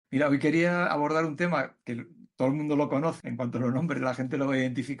Mira, hoy quería abordar un tema que todo el mundo lo conoce, en cuanto lo nombre la gente lo va a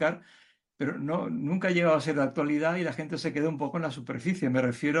identificar, pero no, nunca ha llegado a ser de actualidad y la gente se queda un poco en la superficie. Me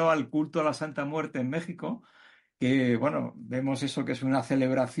refiero al culto a la Santa Muerte en México, que, bueno, vemos eso que es una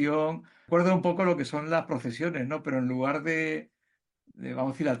celebración. Recuerda un poco lo que son las procesiones, ¿no? Pero en lugar vamos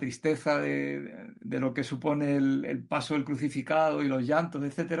a decir, la tristeza de lo que supone el paso del crucificado y los llantos,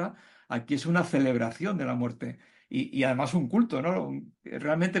 etcétera, aquí es una celebración de la muerte y además un culto, ¿no?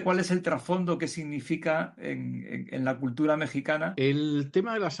 Realmente, ¿cuál es el trasfondo que significa en la cultura mexicana? El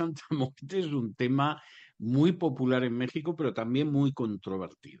tema de la Santa Muerte es un tema muy popular en México, pero también muy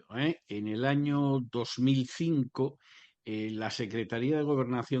controvertido, ¿eh? En el año 2005, la Secretaría de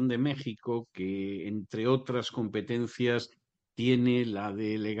Gobernación de México, que entre otras competencias tiene la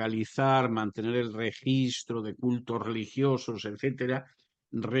de legalizar, mantener el registro de cultos religiosos, etcétera,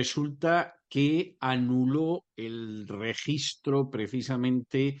 resulta que anuló el registro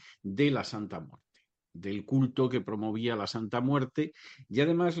precisamente de la Santa Muerte, del culto que promovía la Santa Muerte, y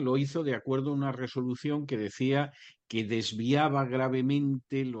además lo hizo de acuerdo a una resolución que decía que desviaba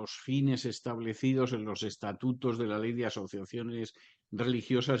gravemente los fines establecidos en los estatutos de la Ley de Asociaciones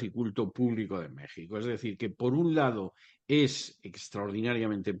Religiosas y Culto Público de México. Es decir, que por un lado es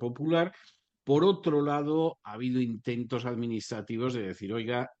extraordinariamente popular. Por otro lado, ha habido intentos administrativos de decir,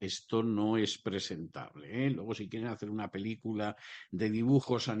 oiga, esto no es presentable, ¿eh? Luego, si quieren hacer una película de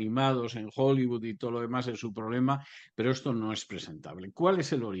dibujos animados en Hollywood y todo lo demás es su problema, pero esto no es presentable. ¿Cuál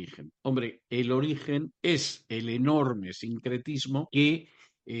es el origen? Hombre, el origen es el enorme sincretismo que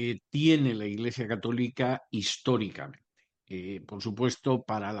tiene la Iglesia Católica históricamente. Por supuesto,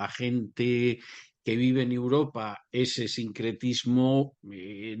 para la gente que vive en Europa, ese sincretismo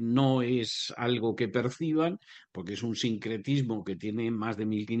no es algo que perciban, porque es un sincretismo que tiene más de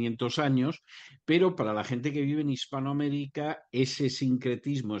 1500 años, pero para la gente que vive en Hispanoamérica, ese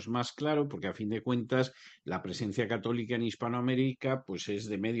sincretismo es más claro, porque a fin de cuentas la presencia católica en Hispanoamérica pues es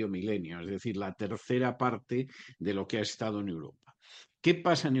de medio milenio, es decir, la tercera parte de lo que ha estado en Europa. ¿Qué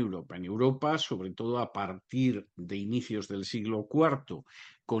pasa en Europa? En Europa, sobre todo a partir de inicios del siglo IV,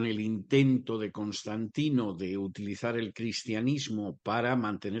 con el intento de Constantino de utilizar el cristianismo para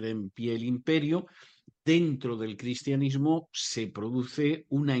mantener en pie el imperio, dentro del cristianismo se produce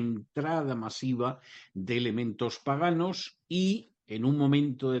una entrada masiva de elementos paganos y en un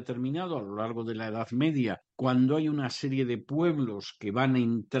momento determinado, a lo largo de la Edad Media, cuando hay una serie de pueblos que van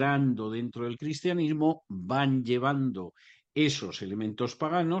entrando dentro del cristianismo, van llevando esos elementos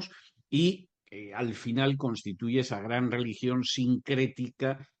paganos y al final constituye esa gran religión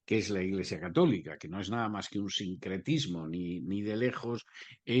sincrética que es la Iglesia Católica, que no es nada más que un sincretismo, ni de lejos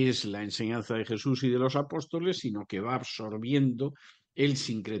es la enseñanza de Jesús y de los apóstoles, sino que va absorbiendo el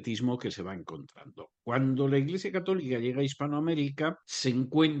sincretismo que se va encontrando. Cuando la Iglesia Católica llega a Hispanoamérica, se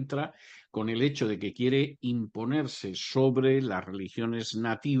encuentra con el hecho de que quiere imponerse sobre las religiones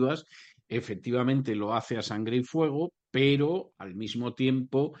nativas. Efectivamente lo hace a sangre y fuego, pero al mismo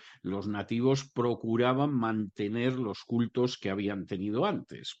tiempo los nativos procuraban mantener los cultos que habían tenido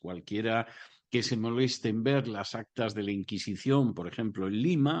antes. Cualquiera que se moleste en ver las actas de la Inquisición, por ejemplo, en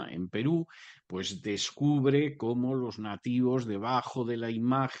Lima, en Perú, pues descubre cómo los nativos, debajo de la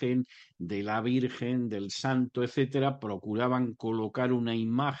imagen de la Virgen, del Santo, etcétera, procuraban colocar una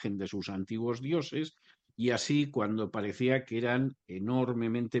imagen de sus antiguos dioses. Y así, cuando parecía que eran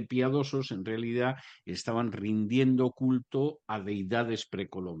enormemente piadosos, en realidad estaban rindiendo culto a deidades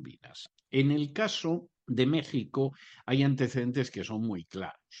precolombinas. En el caso de México hay antecedentes que son muy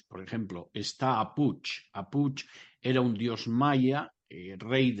claros. Por ejemplo, está Apuch. Apuch era un dios maya,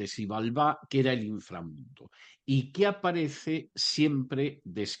 rey de Xibalbá, que era el inframundo, y que aparece siempre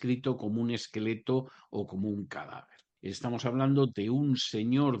descrito como un esqueleto o como un cadáver. Estamos hablando de un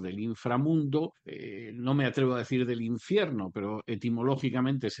señor del inframundo, no me atrevo a decir del infierno, pero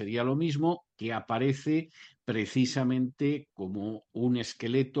etimológicamente sería lo mismo, que aparece precisamente como un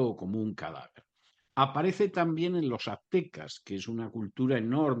esqueleto o como un cadáver. Aparece también en los aztecas, que es una cultura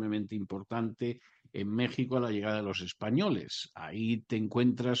enormemente importante en México a la llegada de los españoles. Ahí te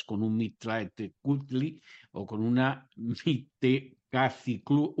encuentras con un Mitraetecutli o con una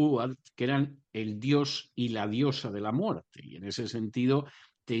Mitecacicluat, que eran el dios y la diosa de la muerte. Y en ese sentido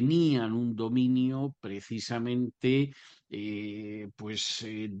tenían un dominio precisamente de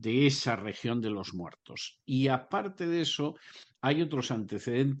esa región de los muertos. Y aparte de eso, hay otros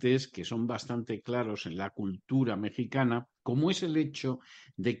antecedentes que son bastante claros en la cultura mexicana, como es el hecho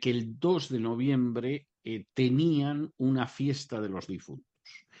de que el 2 de noviembre tenían una fiesta de los difuntos.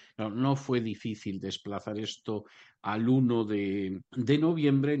 No fue difícil desplazar esto al 1 de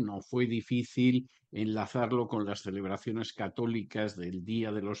noviembre, no fue difícil enlazarlo con las celebraciones católicas del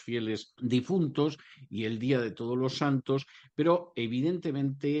Día de los Fieles Difuntos y el Día de Todos los Santos, pero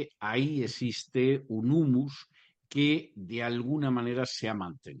evidentemente ahí existe un humus que de alguna manera se ha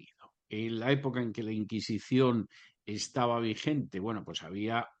mantenido. En la época en que la Inquisición estaba vigente, bueno, pues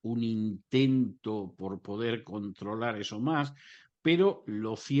había un intento por poder controlar eso más, pero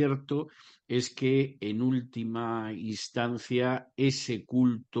lo cierto es que en última instancia ese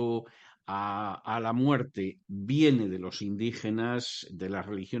culto a la muerte viene de los indígenas, de las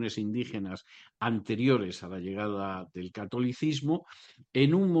religiones indígenas anteriores a la llegada del catolicismo.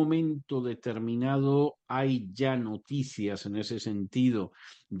 En un momento determinado hay ya noticias en ese sentido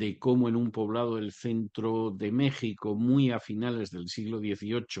de cómo en un poblado del centro de México, muy a finales del siglo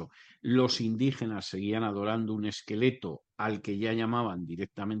XVIII, los indígenas seguían adorando un esqueleto al que ya llamaban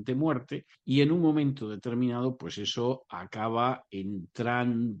directamente muerte, y en un momento determinado, pues eso acaba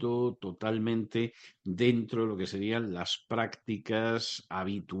entrando totalmente dentro de lo que serían las prácticas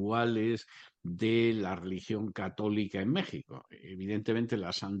habituales de la religión católica en México. Evidentemente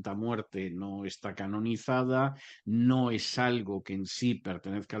la Santa Muerte no está canonizada, no es algo que en sí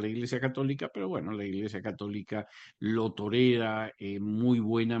pertenezca a la Iglesia Católica, pero bueno, la Iglesia Católica lo tolera en muy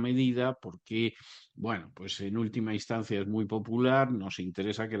buena medida porque, bueno, pues en última instancia es muy popular, nos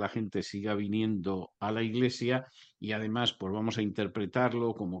interesa que la gente siga viniendo a la Iglesia y además pues vamos a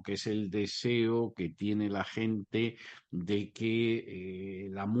interpretarlo como que es el deseo que tiene la gente de que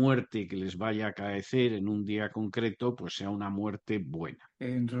la muerte que les vaya a acaecer en un día concreto pues sea una muerte buena.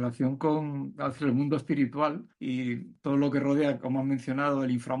 En relación con hacia el mundo espiritual y todo lo que rodea, como has mencionado,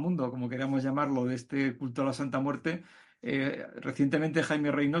 el inframundo, como queramos llamarlo, de este culto a la Santa Muerte. Recientemente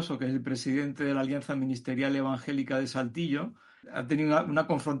Jaime Reynoso, que es el presidente de la Alianza Ministerial Evangélica de Saltillo, ha tenido una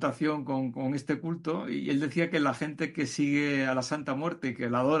confrontación con este culto y él decía que la gente que sigue a la Santa Muerte,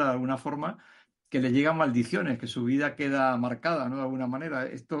 que la adora de alguna forma, que le llegan maldiciones, que su vida queda marcada, ¿no? De alguna manera.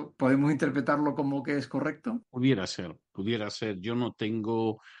 ¿Esto podemos interpretarlo como que es correcto? Pudiera ser, pudiera ser. Yo no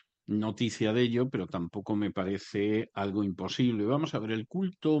tengo noticia de ello, pero tampoco me parece algo imposible. Vamos a ver, el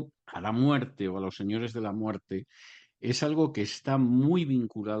culto a la muerte o a los señores de la muerte es algo que está muy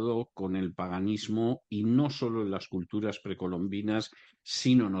vinculado con el paganismo y no solo en las culturas precolombinas,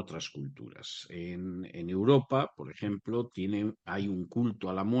 sino en otras culturas. En Europa, por ejemplo, hay un culto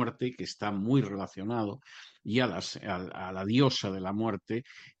a la muerte que está muy relacionado y a la diosa de la muerte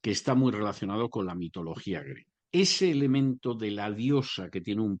que está muy relacionado con la mitología griega. Ese elemento de la diosa que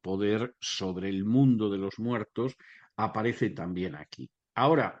tiene un poder sobre el mundo de los muertos aparece también aquí.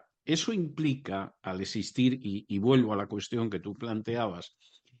 Ahora, eso implica, al existir, y vuelvo a la cuestión que tú planteabas,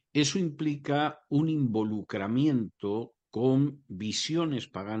 eso implica un involucramiento con visiones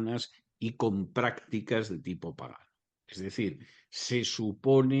paganas y con prácticas de tipo pagano. Es decir, se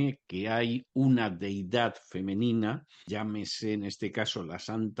supone que hay una deidad femenina, llámese en este caso la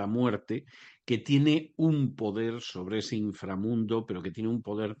Santa Muerte, que tiene un poder sobre ese inframundo, pero que tiene un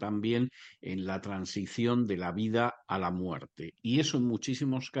poder también en la transición de la vida a la muerte. Y eso en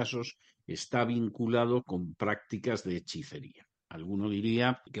muchísimos casos está vinculado con prácticas de hechicería. Alguno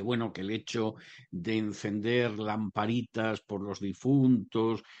diría que bueno, que el hecho de encender lamparitas por los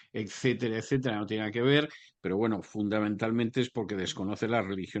difuntos, etcétera, etcétera, no tiene nada que ver, pero bueno, fundamentalmente es porque desconoce las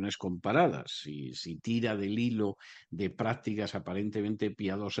religiones comparadas. Si tira del hilo de prácticas aparentemente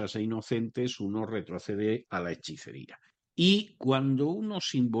piadosas e inocentes, uno retrocede a la hechicería. Y cuando uno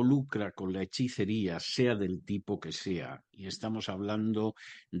se involucra con la hechicería, sea del tipo que sea, y estamos hablando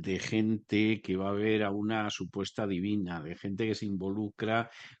de gente que va a ver a una supuesta divina, de gente que se involucra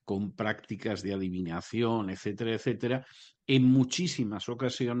con prácticas de adivinación, etcétera, etcétera, en muchísimas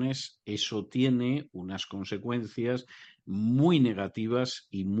ocasiones eso tiene unas consecuencias muy negativas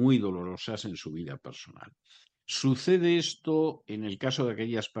y muy dolorosas en su vida personal. Sucede esto en el caso de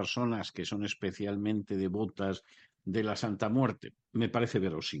aquellas personas que son especialmente devotas de la Santa Muerte. Me parece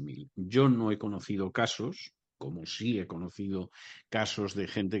verosímil. Yo no he conocido casos, como sí he conocido casos de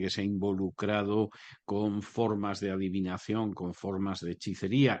gente que se ha involucrado con formas de adivinación, con formas de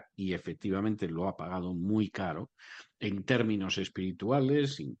hechicería y efectivamente lo ha pagado muy caro en términos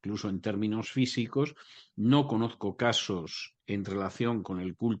espirituales, incluso en términos físicos. No conozco casos en relación con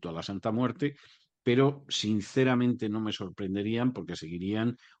el culto a la Santa Muerte, pero sinceramente no me sorprenderían porque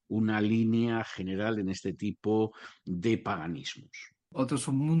seguirían una línea general en este tipo de paganismos. Otro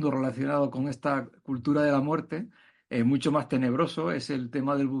submundo relacionado con esta cultura de la muerte, mucho más tenebroso, es el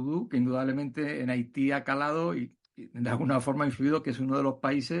tema del vudú, que indudablemente en Haití ha calado y de alguna forma ha influido, que es uno de los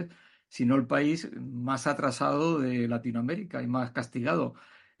países, si no el país más atrasado de Latinoamérica y más castigado.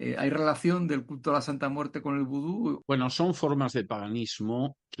 ¿Hay relación del culto a la Santa Muerte con el vudú? Bueno, son formas de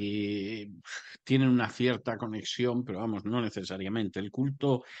paganismo que tienen una cierta conexión, pero vamos, no necesariamente. El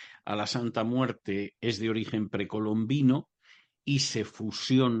culto a la Santa Muerte es de origen precolombino y se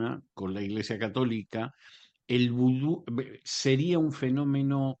fusiona con la Iglesia Católica. El vudú sería un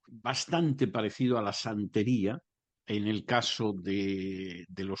fenómeno bastante parecido a la santería en el caso de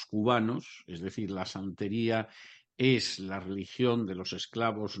los cubanos, es decir, la santería es la religión de los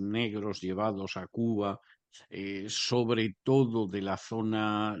esclavos negros llevados a Cuba, sobre todo de la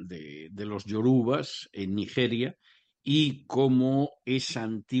zona de los yorubas en Nigeria, y como esa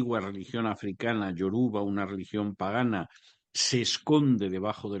antigua religión africana, yoruba, una religión pagana, se esconde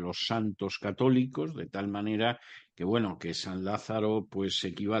debajo de los santos católicos, de tal manera que, bueno, que San Lázaro pues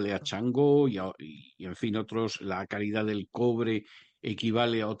equivale a Changó y, en fin, otros, la caridad del cobre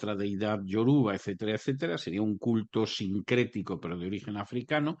equivale a otra deidad yoruba, etcétera, etcétera. Sería un culto sincrético, pero de origen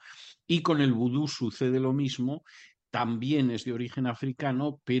africano. Y con el vudú sucede lo mismo. También es de origen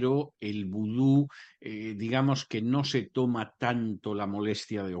africano, pero el vudú, digamos que no se toma tanto la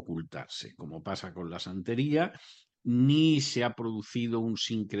molestia de ocultarse, como pasa con la santería, ni se ha producido un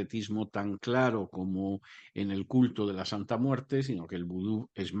sincretismo tan claro como en el culto de la Santa Muerte, sino que el vudú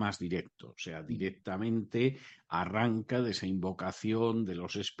es más directo, o sea, directamente arranca de esa invocación de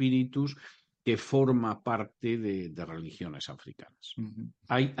los espíritus que forma parte de religiones africanas. Ujú.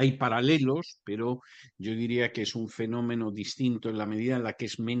 Hay paralelos, pero yo diría que es un fenómeno distinto en la medida en la que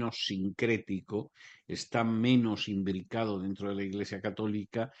es menos sincrético, está menos imbricado dentro de la Iglesia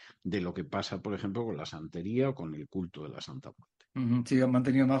Católica de lo que pasa, por ejemplo, con la santería o con el culto de la Santa Muerte. Ujú. Sí, han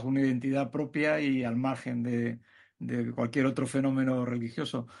mantenido más una identidad propia y al margen de cualquier otro fenómeno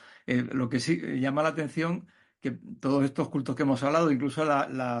religioso. Lo que sí llama la atención que todos estos cultos que hemos hablado, incluso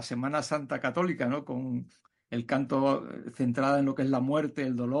la Semana Santa Católica, ¿no? Con el canto centrada en lo que es la muerte,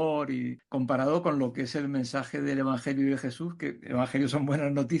 el dolor, y comparado con lo que es el mensaje del Evangelio de Jesús, que Evangelios son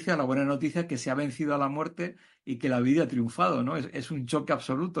buenas noticias, la buena noticia es que se ha vencido a la muerte y que la vida ha triunfado, ¿no? Es un choque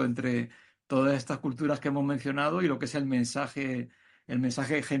absoluto entre todas estas culturas que hemos mencionado y lo que es el mensaje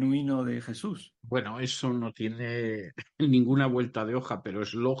genuino de Jesús. Bueno, eso no tiene ninguna vuelta de hoja, pero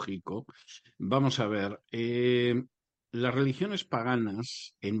es lógico. Vamos a ver, las religiones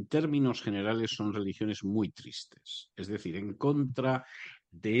paganas, en términos generales, son religiones muy tristes. Es decir, en contra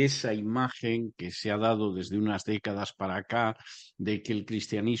de esa imagen que se ha dado desde unas décadas para acá, de que el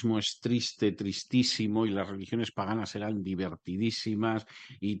cristianismo es triste, tristísimo, y las religiones paganas eran divertidísimas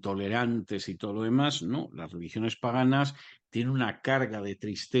y tolerantes y todo lo demás. No, las religiones paganas tienen una carga de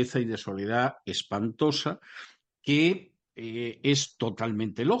tristeza y de soledad espantosa que es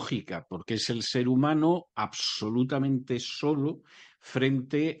totalmente lógica, porque es el ser humano absolutamente solo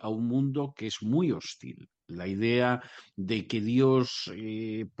frente a un mundo que es muy hostil. La idea de que Dios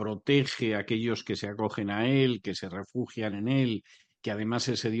protege a aquellos que se acogen a Él, que se refugian en Él, que además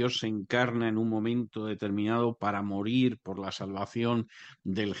ese Dios se encarna en un momento determinado para morir por la salvación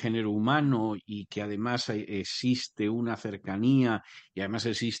del género humano y que además existe una cercanía y además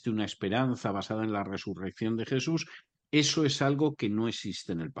existe una esperanza basada en la resurrección de Jesús, eso es algo que no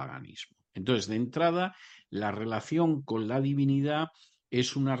existe en el paganismo. Entonces, de entrada, la relación con la divinidad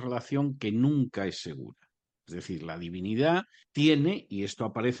es una relación que nunca es segura. Es decir, la divinidad tiene, y esto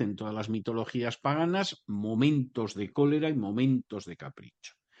aparece en todas las mitologías paganas, momentos de cólera y momentos de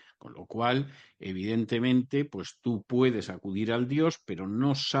capricho. Con lo cual, evidentemente, pues tú puedes acudir al Dios, pero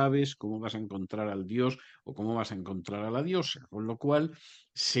no sabes cómo vas a encontrar al Dios o cómo vas a encontrar a la diosa. Con lo cual,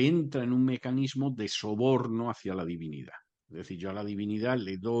 se entra en un mecanismo de soborno hacia la divinidad. Es decir, yo a la divinidad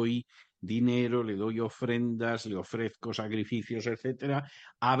le doy dinero, le doy ofrendas, le ofrezco sacrificios, etcétera,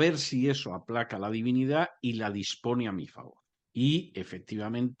 a ver si eso aplaca a la divinidad y la dispone a mi favor. Y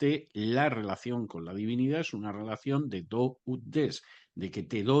efectivamente, la relación con la divinidad es una relación de do ut des, de que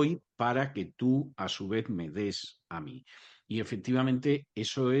te doy para que tú a su vez me des a mí. Y efectivamente,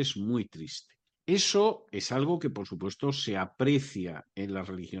 eso es muy triste. Eso es algo que, por supuesto, se aprecia en las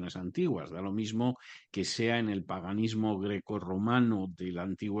religiones antiguas. Da lo mismo que sea en el paganismo greco-romano de la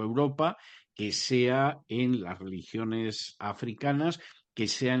antigua Europa, que sea en las religiones africanas, que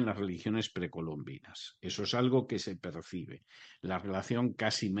sea en las religiones precolombinas. Eso es algo que se percibe. La relación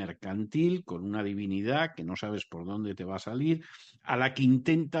casi mercantil con una divinidad que no sabes por dónde te va a salir, a la que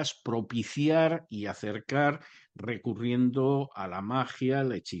intentas propiciar y acercar recurriendo a la magia,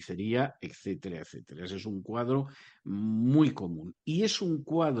 la hechicería, etcétera, etcétera. Ese es un cuadro muy común. Y es un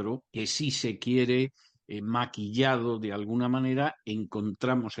cuadro que si se quiere maquillado de alguna manera,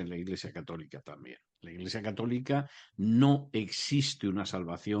 encontramos en la Iglesia Católica también. La Iglesia Católica no existe una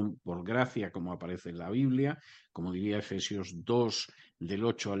salvación por gracia como aparece en la Biblia, como diría Efesios 2 del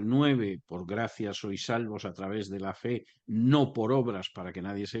 8 al 9, por gracia sois salvos a través de la fe, no por obras para que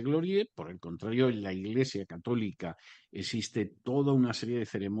nadie se gloríe. Por el contrario, en la Iglesia Católica existe toda una serie de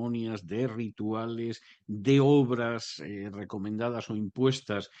ceremonias, de rituales, de obras recomendadas o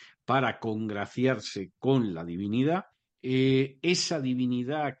impuestas para congraciarse con la divinidad. Esa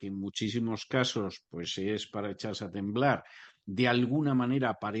divinidad que en muchísimos casos pues es para echarse a temblar, de alguna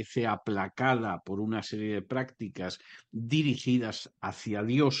manera parece aplacada por una serie de prácticas dirigidas hacia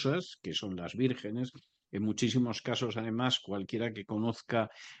diosas, que son las vírgenes. En muchísimos casos, además, cualquiera que conozca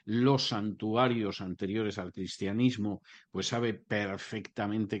los santuarios anteriores al cristianismo, pues sabe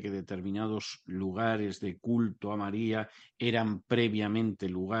perfectamente que determinados lugares de culto a María eran previamente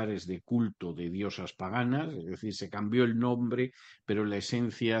lugares de culto de diosas paganas, es decir, se cambió el nombre, pero la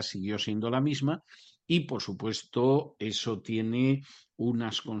esencia siguió siendo la misma. Y, por supuesto, eso tiene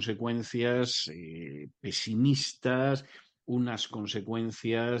unas consecuencias pesimistas, unas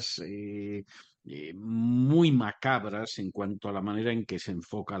consecuencias muy macabras en cuanto a la manera en que se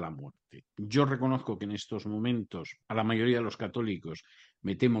enfoca la muerte. Yo reconozco que en estos momentos a la mayoría de los católicos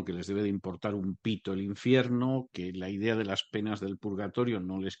me temo que les debe de importar un pito el infierno, que la idea de las penas del purgatorio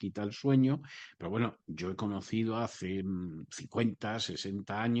no les quita el sueño, pero bueno, yo he conocido hace 50,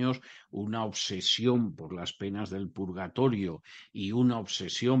 60 años una obsesión por las penas del purgatorio y una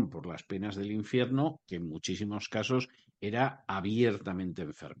obsesión por las penas del infierno que en muchísimos casos era abiertamente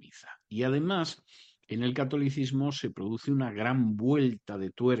enfermiza. Y además, en el catolicismo se produce una gran vuelta de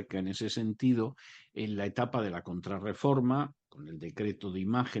tuerca en ese sentido en la etapa de la Contrarreforma, con el decreto de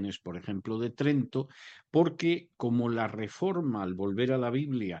imágenes, por ejemplo, de Trento, porque como la Reforma, al volver a la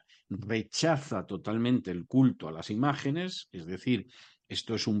Biblia, rechaza totalmente el culto a las imágenes, es decir,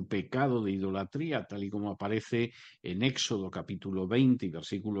 esto es un pecado de idolatría, tal y como aparece en Éxodo capítulo 20 y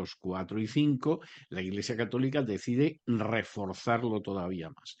versículos 4 y 5, la Iglesia Católica decide reforzarlo todavía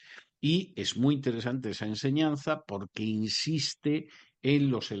más. Y es muy interesante esa enseñanza porque insiste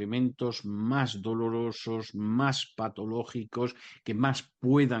en los elementos más dolorosos, más patológicos, que más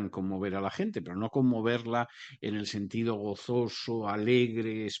puedan conmover a la gente, pero no conmoverla en el sentido gozoso,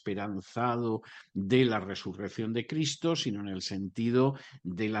 alegre, esperanzado de la resurrección de Cristo, sino en el sentido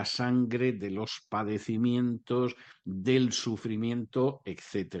de la sangre, de los padecimientos, del sufrimiento,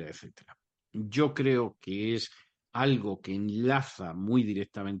 etcétera, etcétera. Yo creo que es algo que enlaza muy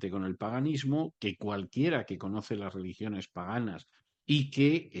directamente con el paganismo, que cualquiera que conoce las religiones paganas y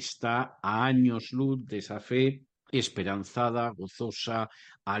que está a años luz de esa fe esperanzada, gozosa,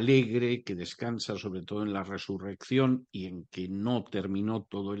 alegre, que descansa sobre todo en la resurrección y en que no terminó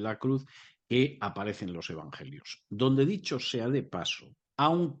todo en la cruz, que aparece en los evangelios. Donde, dicho sea de paso,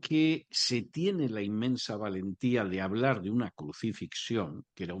 aunque se tiene la inmensa valentía de hablar de una crucifixión,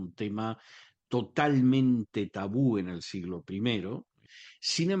 que era un tema totalmente tabú en el siglo I.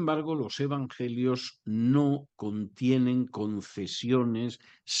 Sin embargo, los evangelios no contienen concesiones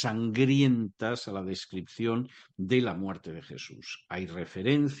sangrientas a la descripción de la muerte de Jesús. Hay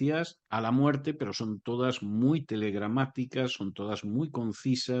referencias a la muerte, pero son todas muy telegramáticas, son todas muy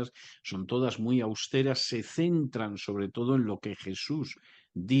concisas, son todas muy austeras, se centran sobre todo en lo que Jesús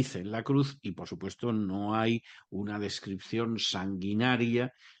dice en la cruz y, por supuesto, no hay una descripción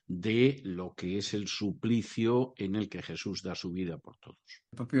sanguinaria de lo que es el suplicio en el que Jesús da su vida por todos.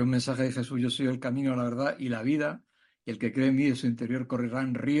 El propio mensaje de Jesús, yo soy el camino, la verdad y la vida, y el que cree en mí de su interior correrá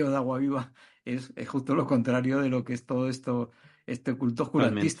en río de agua viva, es justo lo contrario de lo que es todo esto, este culto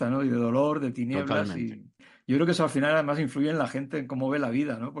Totalmente, oscurantista, ¿no? Y de dolor, de tinieblas, totalmente. y yo creo que eso al final además influye en la gente, en cómo ve la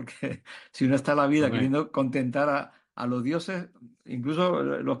vida, ¿no? Porque si uno está en la vida Hombre, queriendo contentar a los dioses, incluso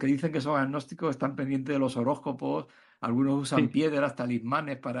los que dicen que son agnósticos están pendientes de los horóscopos, algunos usan sí. piedras,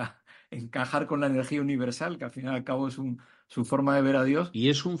 talismanes para encajar con la energía universal, que al fin y al cabo es su forma de ver a Dios. Y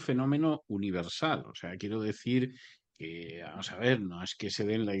es un fenómeno universal. O sea, quiero decir que, vamos a ver, no es que se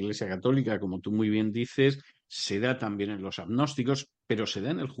dé en la Iglesia Católica, como tú muy bien dices, se da también en los agnósticos, pero se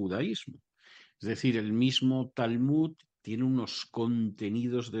da en el judaísmo. Es decir, el mismo Talmud tiene unos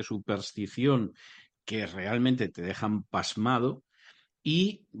contenidos de superstición que realmente te dejan pasmado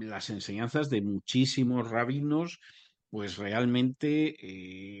y las enseñanzas de muchísimos rabinos pues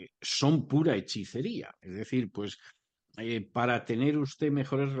realmente son pura hechicería. Es decir, pues para tener usted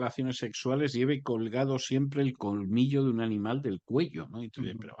mejores relaciones sexuales lleve colgado siempre el colmillo de un animal del cuello, ¿no? Y tú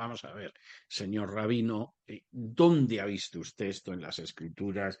dices, pero vamos a ver, señor rabino, ¿dónde ha visto usted esto en las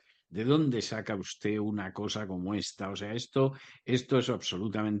escrituras? ¿De dónde saca usted una cosa como esta? O sea, esto es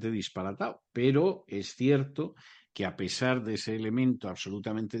absolutamente disparatado, pero es cierto que a pesar de ese elemento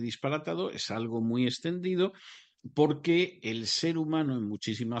absolutamente disparatado, es algo muy extendido porque el ser humano en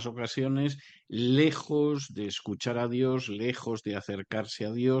muchísimas ocasiones, lejos de escuchar a Dios, lejos de acercarse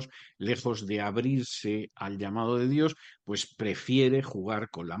a Dios, lejos de abrirse al llamado de Dios, pues prefiere jugar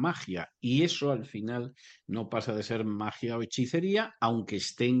con la magia. Y eso al final no pasa de ser magia o hechicería, aunque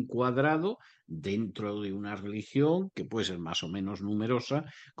esté encuadrado dentro de una religión que puede ser más o menos numerosa,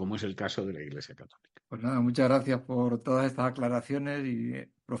 como es el caso de la Iglesia Católica. Pues nada, muchas gracias por todas estas aclaraciones y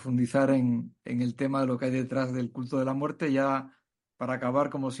profundizar en el tema de lo que hay detrás del culto de la muerte. Ya para acabar,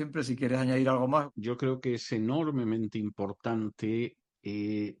 como siempre, si quieres añadir algo más. Yo creo que es enormemente importante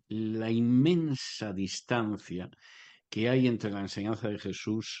la inmensa distancia que hay entre la enseñanza de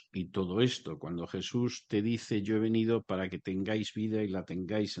Jesús y todo esto. Cuando Jesús te dice, yo he venido para que tengáis vida y la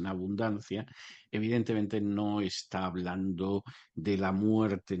tengáis en abundancia, evidentemente no está hablando de la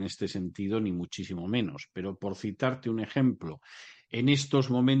muerte en este sentido, ni muchísimo menos. Pero por citarte un ejemplo, en estos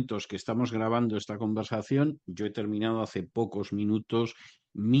momentos que estamos grabando esta conversación, yo he terminado hace pocos minutos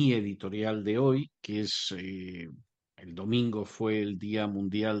mi editorial de hoy, que es el domingo fue el Día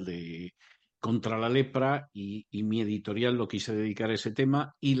Mundial de contra la lepra y mi editorial lo quise dedicar a ese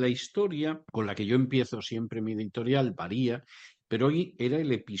tema y la historia con la que yo empiezo siempre mi editorial varía, pero hoy era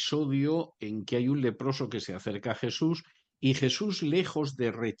el episodio en que hay un leproso que se acerca a Jesús y Jesús, lejos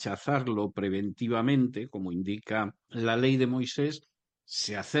de rechazarlo preventivamente, como indica la ley de Moisés,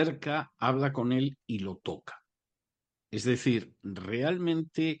 se acerca, habla con él y lo toca. Es decir,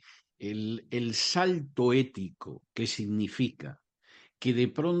 realmente el salto ético que significa que de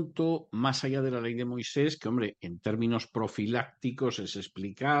pronto, más allá de la ley de Moisés, que hombre, en términos profilácticos es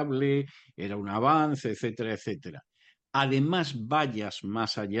explicable, era un avance, etcétera, etcétera. Además, vayas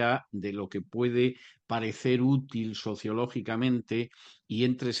más allá de lo que puede parecer útil sociológicamente y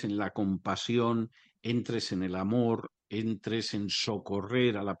entres en la compasión, entres en el amor, entres en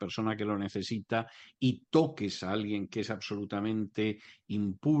socorrer a la persona que lo necesita y toques a alguien que es absolutamente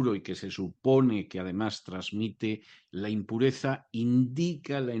impuro y que se supone que además transmite la impureza,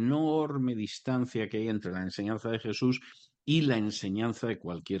 indica la enorme distancia que hay entre la enseñanza de Jesús y la enseñanza de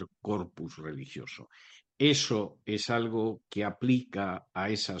cualquier corpus religioso. Eso es algo que aplica a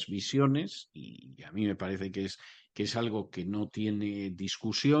esas visiones y a mí me parece que es algo que no tiene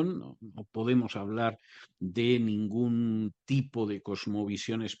discusión, no podemos hablar de ningún tipo de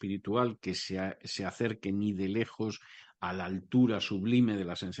cosmovisión espiritual que se acerque ni de lejos a la altura sublime de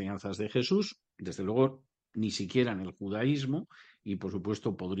las enseñanzas de Jesús, desde luego ni siquiera en el judaísmo, y por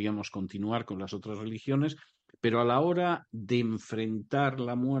supuesto podríamos continuar con las otras religiones, pero a la hora de enfrentar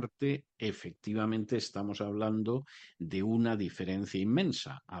la muerte, efectivamente estamos hablando de una diferencia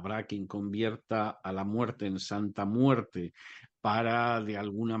inmensa. Habrá quien convierta a la muerte en Santa Muerte para, de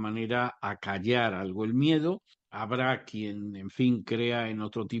alguna manera, acallar algo el miedo. Habrá quien, en fin, crea en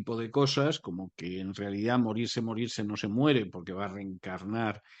otro tipo de cosas, como que en realidad morirse no se muere porque va a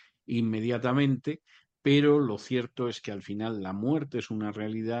reencarnar inmediatamente, pero lo cierto es que al final la muerte es una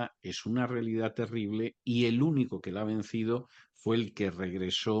realidad terrible y el único que la ha vencido fue el que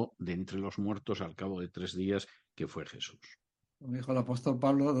regresó de entre los muertos al cabo de 3 días, que fue Jesús. Como dijo el apóstol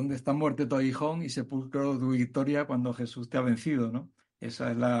Pablo, ¿dónde está muerte tu aguijón y sepulcro tu victoria cuando Jesús te ha vencido, ¿no? Ese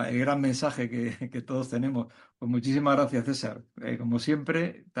es el gran mensaje que todos tenemos. Pues muchísimas gracias, César. Como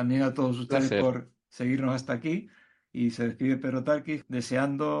siempre, también a todos ustedes Placer. por seguirnos hasta aquí. Y se despide Pedro Talquis,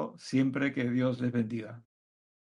 deseando siempre que Dios les bendiga.